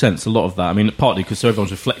moment, I sense a lot of that. I mean, partly because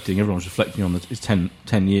everyone's reflecting on his 10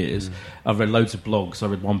 years. I've read loads of blogs. I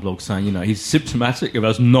read one blog saying, he's symptomatic of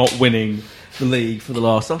us not winning the league for the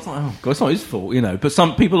last... I was like, oh, God, it's not his fault, But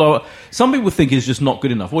some people think he's just not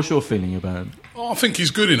good enough. What's your feeling about him? I think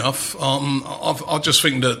he's good enough. I just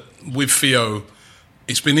think that with Theo,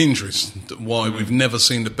 it's been injuries. Why we've never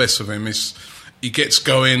seen the best of him is... He gets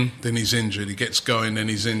going, then he's injured. He gets going, then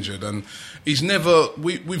he's injured, and he's never.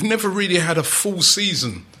 We've never really had a full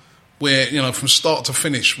season where from start to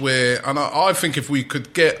finish. And I think if we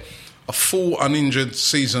could get a full uninjured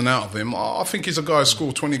season out of him, I think he's a guy who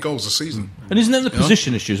scored 20 goals a season. And isn't there the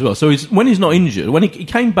position issue as well? So when he's not injured, when he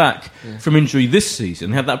came back from injury this season,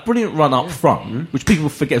 he had that brilliant run up front, which people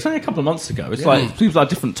forget. It's only a couple of months ago. It's like it seems like a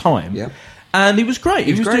different time. Yeah. And he was great.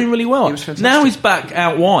 He was doing really well. Now he's back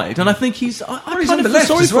out wide, and I think he's. I kind of feel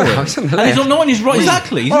sorry for him. He's on the left. And he's not on his right.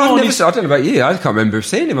 Exactly. I don't know about you. I can't remember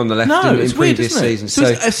seeing him on the left in previous seasons. So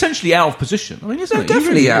he's essentially out of position. I mean, isn't it?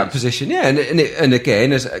 Definitely out of position. Yeah, and again,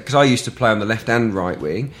 because I used to play on the left and right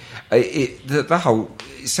wing, the whole.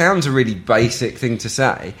 It sounds a really basic thing to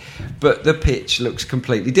say, but the pitch looks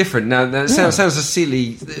completely different. Now, that sounds a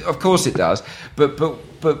silly. Of course, it does. But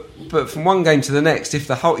from one game to the next,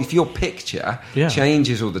 if your picture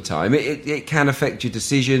changes all the time, it can affect your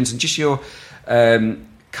decisions and just your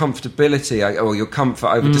comfortability or your comfort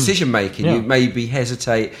over decision making. You maybe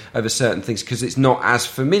hesitate over certain things because it's not as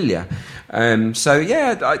familiar.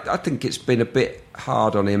 I think it's been a bit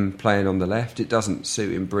hard on him playing on the left. It doesn't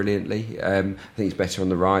suit him brilliantly. I think he's better on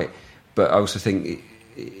the right, but I also think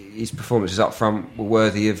his performances up front were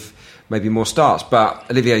worthy of maybe more starts.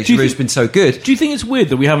 But Olivier Giroud's been so good. Do you think it's weird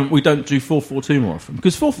that we don't do 4-4-2 more often?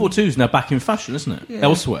 Because 4-4-2 is now back in fashion, isn't it? Yeah.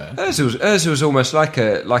 Elsewhere, Ozil was almost like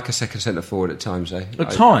a second centre forward at times. Though.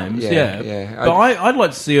 At times, yeah. But I'd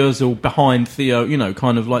like to see Ozil behind Theo.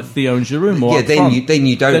 kind of like Theo and Giroud more. Yeah, then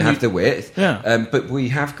you don't have the width. Yeah. But we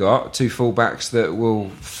have got two full-backs that will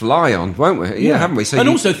fly on, won't we? Yeah, haven't we? So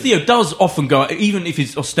also Theo does often go, even if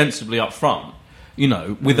he's ostensibly up front.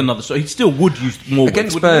 With another... So he still would use more...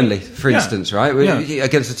 Against Burnley, for instance, right?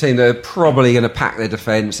 Against a team that are probably going to pack their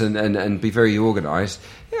defence and be very organised.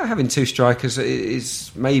 Having two strikers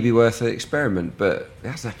is maybe worth an experiment, but it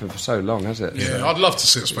hasn't happened for so long, has it? Yeah, I'd love to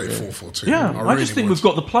see us play 4-4-2. Yeah, I just think we've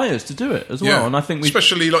got the players to do it as well, and I think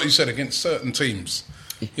especially, like you said, against certain teams.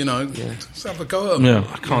 Let's have a go at him.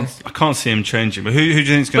 Yeah. I can't see him changing. But who do you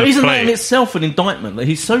think is going to play? But isn't that in itself an indictment that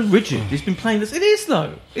he's so rigid? He's been playing this... It is,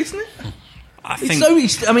 though, isn't it? I think.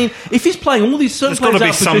 If he's playing all these certain players,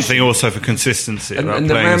 there's got to be something also for consistency. And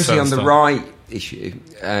the Ramsey on the right issue,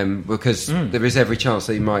 because there is every chance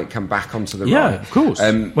that he might come back onto the right. Yeah, of course.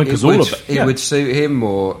 It would suit him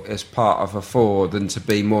more as part of a four than to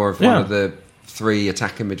be more of one of the three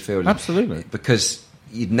attacking midfielders. Absolutely, because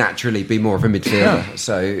you'd naturally be more of a midfielder. Yeah.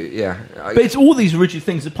 So but it's all these rigid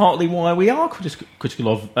things that partly why we are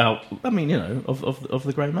critical of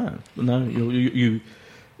the great man. No, you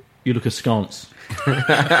look askance.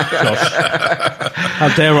 Josh, how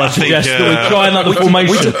dare I suggest that we try another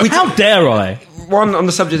formation? How dare I? One, on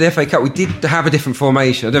the subject of the FA Cup, we did have a different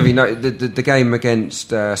formation. I don't even know the game against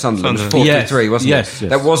Sunderland was 4-3-3, wasn't it? Yes.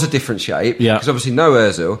 That was a different shape because obviously no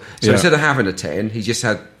Ozil. So instead of having a 10, he just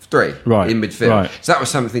had 3 in midfield. Right. So that was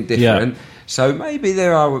something different. Yeah. So maybe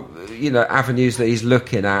there are avenues that he's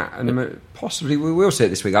looking at, and possibly we will see it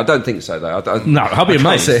this week. I don't think so though. No, I'll be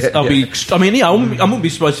amazed. I wouldn't be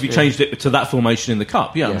surprised if he changed it to that formation in the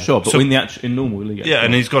cup. Yeah, I'm sure. But in normal league,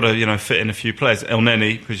 and he's got to fit in a few players. El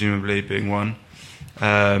Neni presumably being one.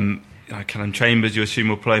 Callum Chambers, you assume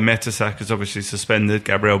will play. Mertesacker obviously suspended.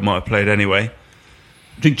 Gabriel might have played anyway. Do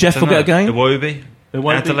you think Jeff will get a game? Iwobi?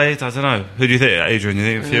 Adelaide? I don't know. Who do you think, Adrian? Do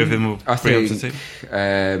you think a few of them will bring up the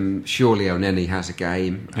team? Surely El Neni has a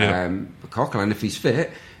game. Coquelin, if he's fit,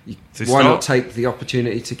 why not take the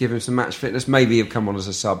opportunity to give him some match fitness? Maybe he'll come on as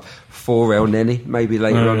a sub for El Neni. Maybe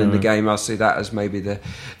later on in the game I'll see that as maybe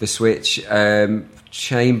the switch.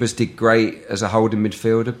 Chambers did great as a holding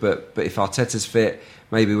midfielder, but if Arteta's fit,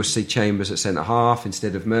 maybe we'll see Chambers at centre half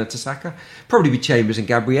instead of Mertesacker. Probably be Chambers and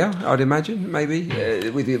Gabriel, I'd imagine. Maybe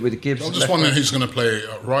with the Gibbs. I'm just wondering who's going to play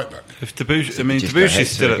right back. If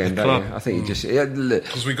Debussy's still at the club, I think he just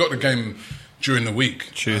because we got the game during the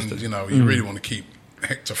week, Tuesday. And, you really want to keep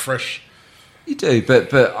Hector fresh. You do,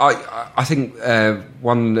 but I think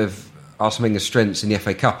one of Arsene Wenger's strengths in the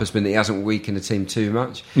FA Cup has been that he hasn't weakened the team too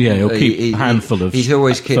much. Yeah, he'll keep a handful of. He's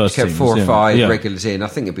always kept 4 or 5 regulars in. I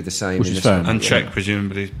think it'll be the same. Which is fair. And Czech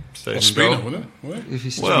presumably stays in goal. Wouldn't it? If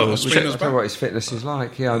he's I don't know what his fitness is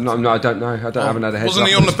like. Yeah, I don't know. I haven't had a heads Wasn't up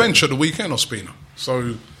he on the bench at the weekend, Ospina?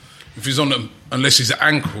 So if he's on them, unless his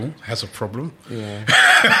ankle has a problem. Yeah.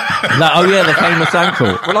 The famous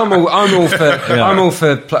ankle. Well, I'm all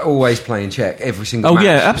for always playing Czech every single match. Oh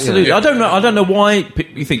yeah, absolutely. Yeah. I don't know why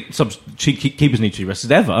you think keepers need to be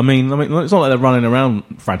rested ever. I mean, it's not like they're running around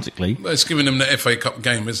frantically. Well, it's giving them the FA Cup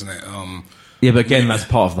game, isn't it? Yeah, but again, that's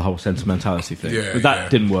part of the whole sentimentality thing. Yeah, but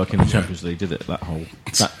that didn't work in the Champions League, did it?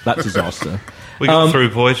 That disaster. We got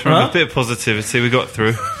through, boys. Remember, a bit of positivity. We got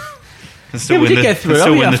through. We did get through.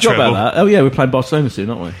 I forgot about that. Oh yeah, we're playing Barcelona soon,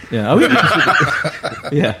 aren't we? Yeah.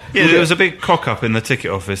 Yeah. There was a big cock up in the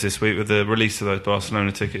ticket office this week with the release of those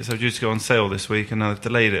Barcelona tickets. They were due to go on sale this week, and now they've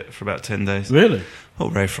delayed it for about 10 days. Really? Oh,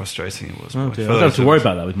 very frustrating it was. Oh, dear. I don't have to worry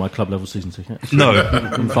about that with my club level season ticket. No,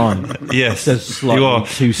 I'm fine. Yes, you are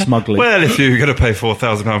too smugly. Well, if you're going to pay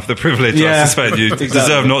 £4,000 for the privilege, I suspect you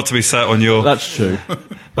deserve not to be sat on your. That's true.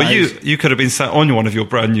 Well, you could have been sat on one of your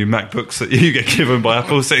brand new MacBooks that you get given by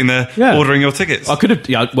Apple, sitting there ordering your tickets. I could have.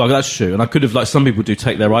 Yeah, well, that's true. And I could have, like some people do,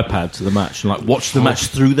 take their iPad to the match and watch the match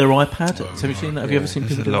through their iPad. Have you seen that? Have you ever seen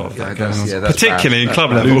people do that? Particularly in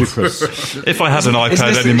club level. If I had an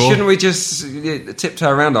iPad anymore, shouldn't we just tiptoe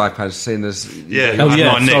around iPads, seeing as sorry.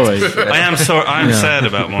 I am sorry. I am sad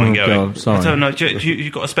about mine going. God, sorry. I don't know. You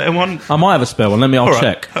got a spare one? I might have a spare one. I'll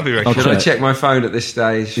check. Should I check my phone at this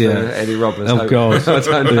stage for Eddie Roberts? Oh God!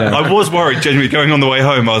 I was worried, genuinely, going on the way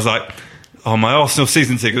home. I was like, my Arsenal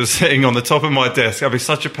season ticket was sitting on the top of my desk. That'd be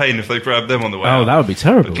such a pain if they grabbed them on the way out. That would be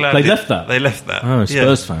terrible. They left that. They left that. Oh,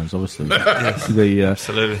 Spurs fans, obviously. Yes.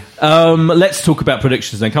 Absolutely. Let's talk about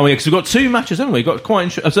predictions then, can't we? Because we've got 2 matches, haven't we? Got quite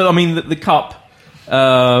interesting. So, I mean, the Cup.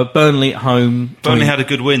 Burnley at home. Burnley had a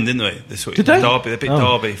good win, didn't they, this week? Did they? Derby, they beat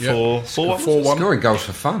Derby 4-1. Scoring goals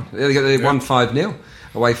for fun. They won 5-0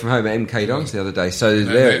 away from home at MK Dons the other day. So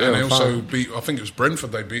they also beat, I think it was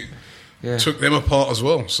Brentford they beat. Yeah. Took them apart as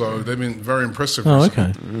well. So they've been very impressive. Oh,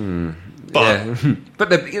 okay. But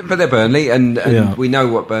they're Burnley, and we know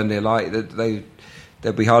what Burnley are like.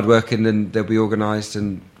 They'll be hardworking and they'll be organised,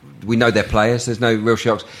 and we know their players. There's no real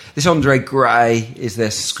shocks. This Andre Gray is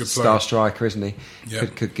their star striker, isn't he? Yeah.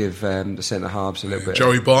 Could give the centre halves a little bit.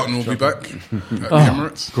 Joey Barton will be back at the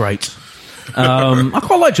Emirates. Great. I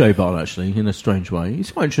quite like Joey Barton, actually, in a strange way.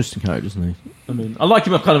 He's quite interesting character, isn't he? I mean, I like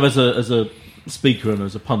him kind of as a speaker and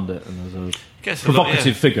as a pundit and as a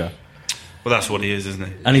provocative figure. Well, that's what he is, isn't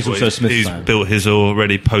he? And he's also a Smith fan. He's built his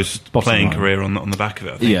already post-playing career on the back of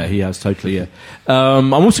it, I think. Yeah, he has, totally, yeah.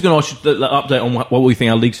 I'm also going to ask you an update on what we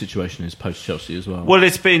think our league situation is post-Chelsea as well. Well,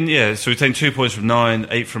 it's been, so we've taken 2 points from 9,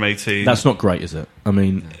 8 from 18. That's not great, is it? I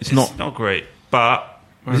mean, it's not great, but...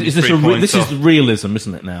 This is realism,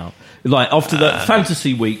 isn't it, now? Like, after the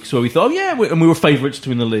fantasy weeks where we thought, and we were favourites to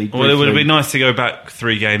win the league. Well, it would have been nice to go back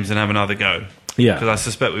 3 games and have another go. Yeah. Because I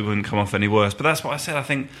suspect we wouldn't come off any worse. But that's what I said. I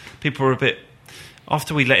think people are a bit...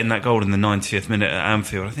 after we let in that goal in the 90th minute at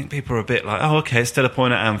Anfield, I think people are a bit like, oh, okay, it's still a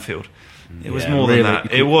point at Anfield. It was more than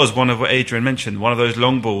that. It was one of what Adrian mentioned, one of those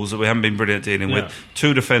long balls that we haven't been brilliant at dealing with.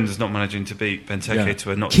 2 defenders not managing to beat Benteke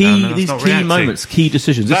to a knockdown. These key moments, key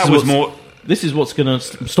decisions. This is what's going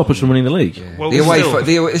to stop us from winning the league. Yeah. Well,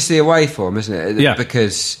 it's the away form, isn't it? Yeah.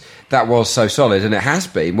 Because that was so solid, and it has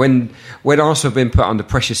been. When Arsenal have been put under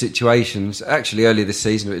pressure situations, actually earlier this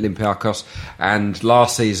season at Olympiacos, and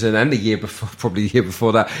last season, and the year before, probably the year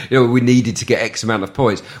before that, we needed to get X amount of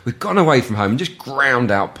points. We've gone away from home and just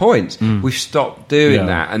ground out points. We've stopped doing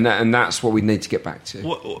that, and that's what we need to get back to.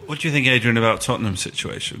 What do you think, Adrian, about Tottenham's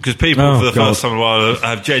situation? Because people, for the first time in a while,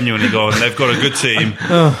 have genuinely gone, they've got a good team.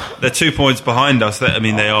 They're 2 points behind us.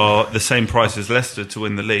 They are the same price as Leicester to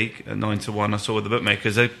win the league at 9-1. I saw with the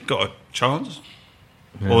bookmakers. They've got a chance,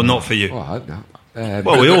 or not for you? Well, I hope not.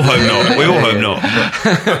 Well, we all hope not. We all hope not.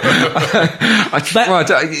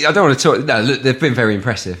 I don't want to talk. No, look, they've been very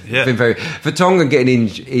impressive. Yeah. Vertonghen getting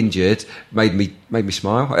injured made me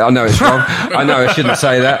smile. I know it's wrong. I know I shouldn't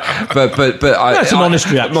say that, but that's an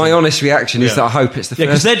honest reaction. My honest reaction is that I hope it's the first.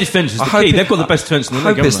 Because their defence is the key. They've got the best defence in the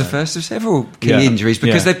league. I hope it's the first of several key injuries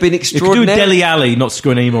because they've been extraordinary. You could do Dele Alli not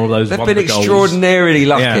scoring any more of those. They've been extraordinarily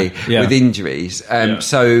lucky with injuries.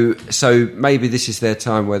 So maybe this is their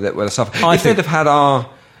time where they suffer. If they'd have had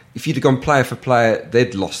if you'd have gone player for player,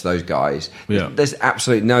 they'd lost those guys. There's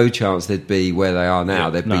absolutely no chance they'd be where they are now.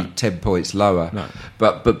 They'd be 10 points lower. No.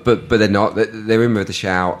 But they're not. They're in with a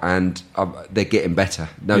shout, and they're getting better.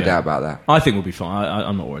 No doubt about that. I think we'll be fine.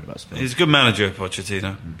 I'm not worried about Spurs. He's a good manager,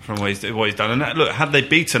 Pochettino, from what he's done. And look, had they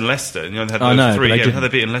beaten Leicester, they had those 3 games. Had they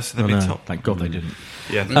beaten Leicester, they'd be top. Thank God they didn't.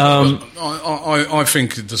 Yeah. I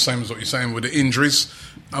think the same as what you're saying with the injuries,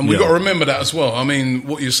 and we've got to remember that as well. I mean,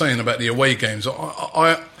 what you're saying about the away games,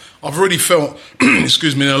 I've really felt,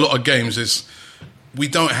 excuse me, in a lot of games is we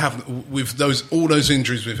don't have, with all those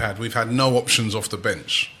injuries we've had no options off the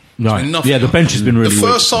bench. No, the bench has been really weak. The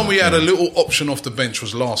first time we had a little option off the bench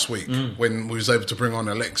was last week when we was able to bring on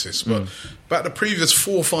Alexis. But about the previous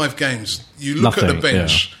 4 or 5 games, you look at the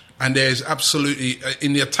bench and there's absolutely,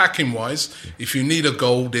 in the attacking wise, if you need a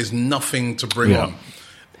goal, there's nothing to bring on.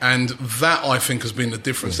 And that, I think, has been the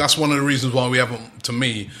difference. That's one of the reasons why we haven't, to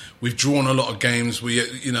me, we've drawn a lot of games.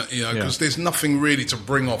 Because there's nothing really to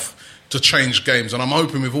bring off to change games. And I'm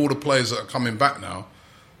hoping with all the players that are coming back now,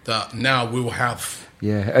 that now we'll have.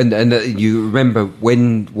 Yeah, and you remember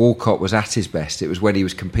when Walcott was at his best, it was when he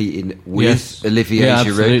was competing with Olivier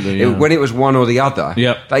Giroud. When it was one or the other,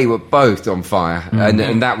 they were both on fire,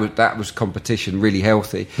 and that was competition, really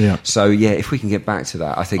healthy. So if we can get back to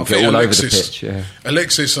that, I think all over the pitch.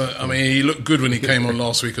 Alexis, he looked good when he came on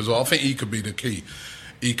last week as well. I think he could be the key.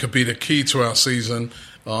 He could be the key to our season.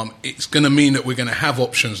 It's going to mean that we're going to have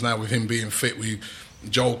options now with him being fit.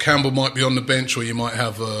 Joel Campbell might be on the bench, or you might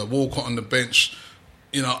have Walcott on the bench.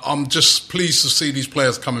 I'm just pleased to see these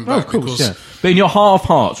players coming back. But in your heart of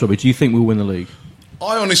hearts, Robbie, do you think we'll win the league?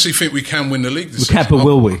 I honestly think we can win the league this season. We can, but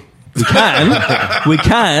will we? We can. We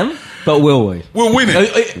can, but will we? We'll win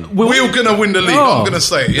it. We're going to win the league, I'm going to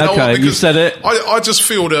say. You know what? You said it. I just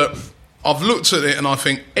feel that I've looked at it and I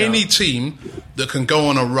think any team that can go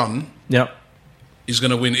on a run is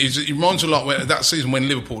going to win. It reminds me like that season when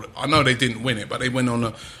Liverpool, I know they didn't win it, but they went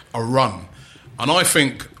on a run. And I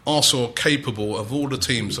think Arsenal are capable of all the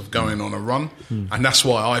teams of going on a run, and that's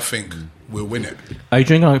why I think we'll win it.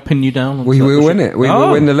 Adrian, I pin you down. We will win it. We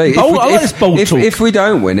will win the league. If we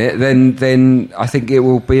don't win it, then I think it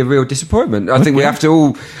will be a real disappointment. I think we have to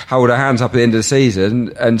all hold our hands up at the end of the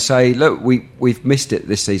season and say, look, we've missed it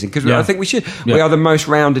this season, because I think we should. We are the most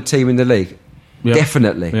rounded team in the league.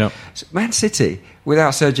 Definitely. So Man City,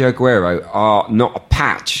 without Sergio Aguero, are not a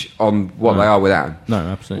patch on what they are without him. No,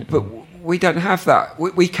 absolutely. But we don't have that.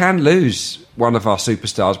 We can lose one of our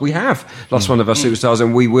superstars. We have lost one of our superstars,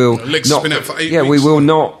 and we will not. Been out for 8 weeks. We will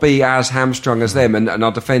not be as hamstrung as them. And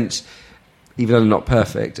our defence, even though they're not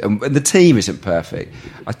perfect, and the team isn't perfect,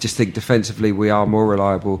 I just think defensively we are more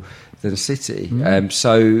reliable than City.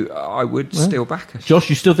 So I would still back us. Josh,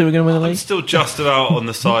 you still think we're going to win the league? I'm still just about on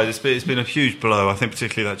the side. It's been a huge blow. I think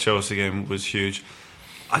particularly that Chelsea game was huge.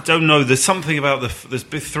 I don't know. There's something about there's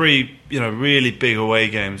been 3, really big away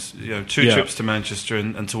games. 2 trips to Manchester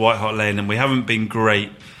and to White Hart Lane, and we haven't been great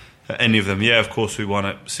at any of them. Yeah, of course we won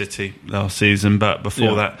at City last season, but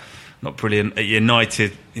before that, not brilliant. At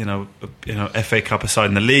United, FA Cup aside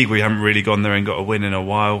in the league, we haven't really gone there and got a win in a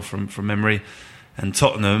while from memory. And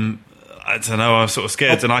Tottenham, I don't know. I'm sort of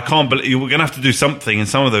scared, and I can't believe we're going to have to do something in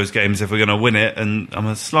some of those games if we're going to win it. And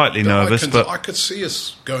I'm slightly nervous, but I could see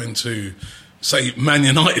us going to say Man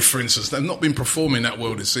United, for instance, they've not been performing that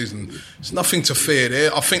well this season. There's nothing to fear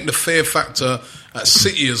there. I think the fear factor at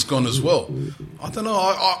City has gone as well. I don't know.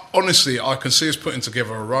 I honestly, I can see us putting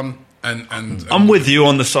together a run. And I'm with you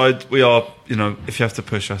on the side. We are, if you have to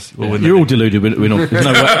push us, we'll win. You're all deluded. We're not,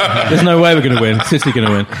 there's no way we're going to win. City going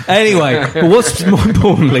to win. Anyway, but what's more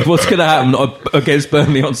importantly, what's going to happen against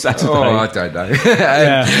Burnley on Saturday? Oh, I don't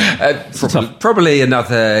know. Probably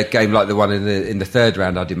another game like the one in the third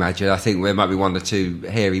round, I'd imagine. I think there might be one or two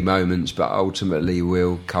hairy moments, but ultimately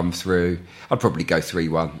we'll come through. I'd probably go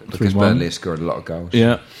 3-1 because 3-1. Burnley have scored a lot of goals.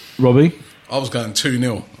 Yeah. Robbie? I was going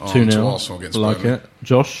 2-0. 2-0. To Arsenal against Burnley. It.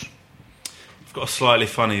 Josh? I've got a slightly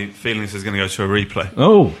funny feeling this is going to go to a replay.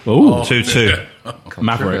 Oh. 2-2.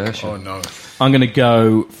 Maverick. Oh, no. I'm going to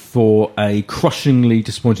go for a crushingly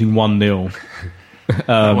disappointing 1-0.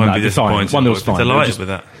 I won't be disappointed. 1-0's fine. Delighted with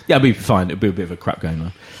that. Yeah, it'll be fine. It'll be a bit of a crap game,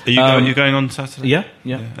 though. Are you going on Saturday? Yeah.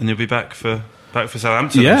 And you'll be back for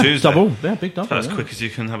Southampton on Tuesday. Double. Yeah, big double. That's quick as you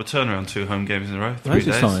can have a turnaround 2 home games in a row. 3 That's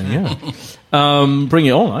days. exciting, yeah. Bring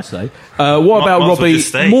it on, I say. What about Robbie?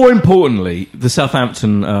 Well, more importantly, the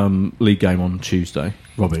Southampton league game on Tuesday.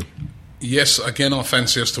 Robbie? Yes, again, I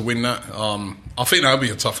fancy us to win that. I think that'll be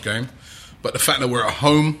a tough game. But the fact that we're at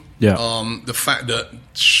home, the fact that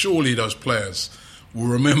surely those players will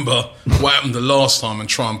remember what happened the last time and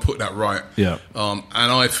try and put that right. Yeah. And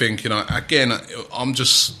I think, again, I'm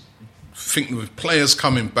just thinking with players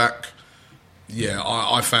coming back,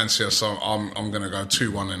 I fancy us. So I'm going to go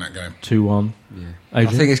 2-1 in that game. 2-1. Yeah. I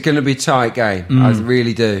think it's going to be a tight game. I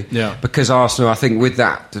really do. Yeah. Because Arsenal, I think, with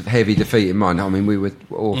that heavy defeat in mind, I mean, we were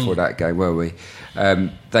awful that game, weren't we?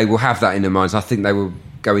 They will have that in their minds. I think they will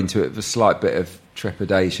go into it with a slight bit of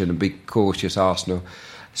trepidation and be cautious, Arsenal.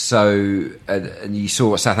 So, and you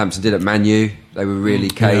saw what Southampton did at Man U. They were really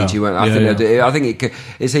cagey. I think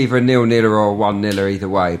it's either a 0-0 or a 1-0 either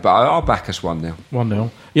way. But I'll back us 1-0.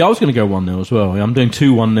 1-0. Yeah, I was going to go 1-0 as well. I'm doing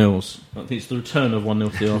 2 1-0s. I think it's the return of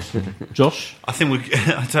 1-0 to the Arsenal. Josh? I think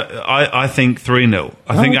I think 3-0.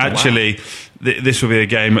 I think actually this will be a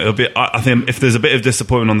game. It'll be. I think if there's a bit of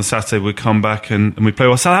disappointment on the Saturday, we come back and we play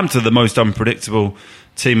well. Southampton are the most unpredictable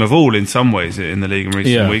team of all in some ways in the league in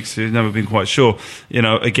recent weeks. We've never been quite sure.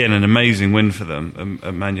 Again, an amazing win for them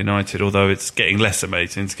at Man United, although it's getting less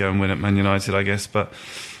amazing to go and win at Man United, I guess. But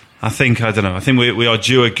I think we are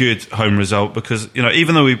due a good home result because,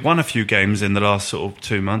 even though we've won a few games in the last sort of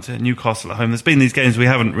 2 months, Newcastle at home, there's been these games we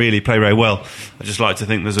haven't really played very well. I just like to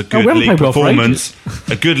think there's a good league performance,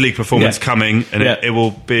 coming, and it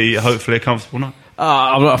will be hopefully a comfortable night.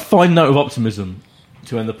 A fine note of optimism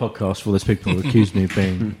to end the podcast for those people who accuse me of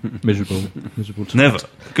being miserable tonight. Never.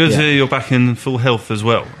 Good to hear you're back in full health as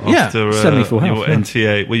well. After, semi-full health. Your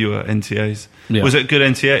NTA, were you at NTAs? Yeah. Was it good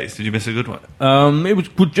NTAs? Did you miss a good one? It was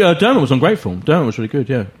good. Dermot was on great form. Dermot was really good.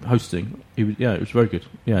 Yeah, hosting. It was very good.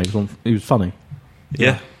 Yeah, he was funny.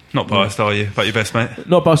 Yeah. Not biased, are you? About your best mate?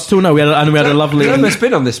 Not biased. Still no. We had a lovely. Dermot's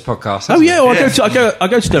been on this podcast. Oh yeah, well, I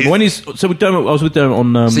go to Dermot when he's. So with Dermot, I was with Dermot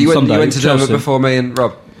on so you Sunday. You went to Dermot before me and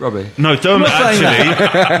Robbie. No, Dermot actually.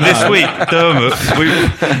 This week, Dermot.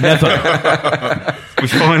 Never. We've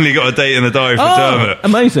finally got a date in the diary for Dermot.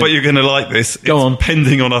 Amazing. But you're going to like this. Go on.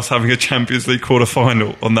 Pending on us having a Champions League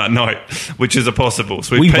quarter-final on that night, which is a possible.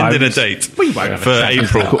 So we've pending a date for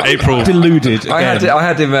April. Deluded. I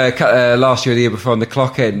had him last year or the year before on the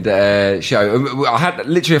Clock End show. I had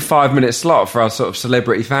literally a 5-minute slot for our sort of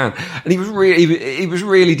celebrity fan. And he was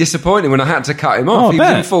really disappointed when I had to cut him off. He was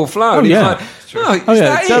in full flow. Oh,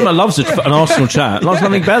 yeah. Dermot loves an Arsenal chat. Loves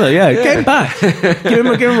nothing better. Yeah, get him back. Give him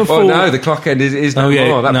a full. Well, no, the Clock End is no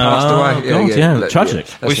more. That passed away. Tragic.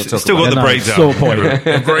 We've still got the breakdown. Sore point.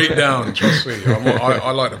 The breakdown. Trust me,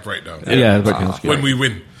 I like the breakdown. Yeah, the breakdown's good. When we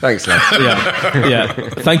win. Thanks, lad. Yeah.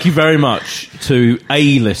 Thank you very much to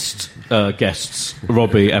A-list guests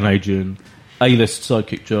Robbie and Adrian, A-list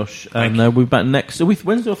sidekick Josh, and we'll be back next. Are we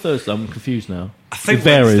Wednesday or Thursday? I'm confused now. I think it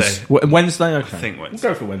varies. Wednesday. Okay. I think Wednesday.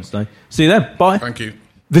 We'll go for Wednesday. See you then. Bye. Thank you.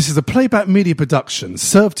 This is a Playback Media production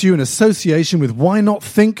served to you in association with Why Not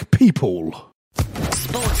Think People.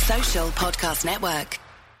 Sports Social Podcast Network.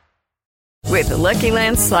 With the Lucky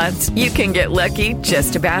Land Slots, you can get lucky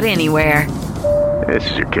just about anywhere.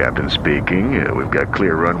 This is your captain speaking. We've got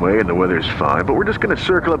clear runway and the weather's fine, but we're just going to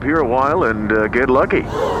circle up here a while and get lucky.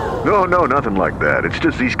 No, nothing like that. It's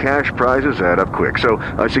just these cash prizes add up quick. So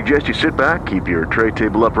I suggest you sit back, keep your tray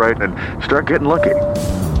table upright, and start getting lucky.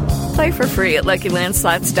 Play for free at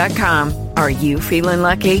LuckyLandSlots.com. Are you feeling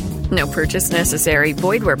lucky? No purchase necessary.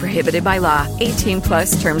 Void where prohibited by law.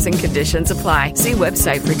 18+ terms and conditions apply. See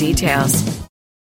website for details.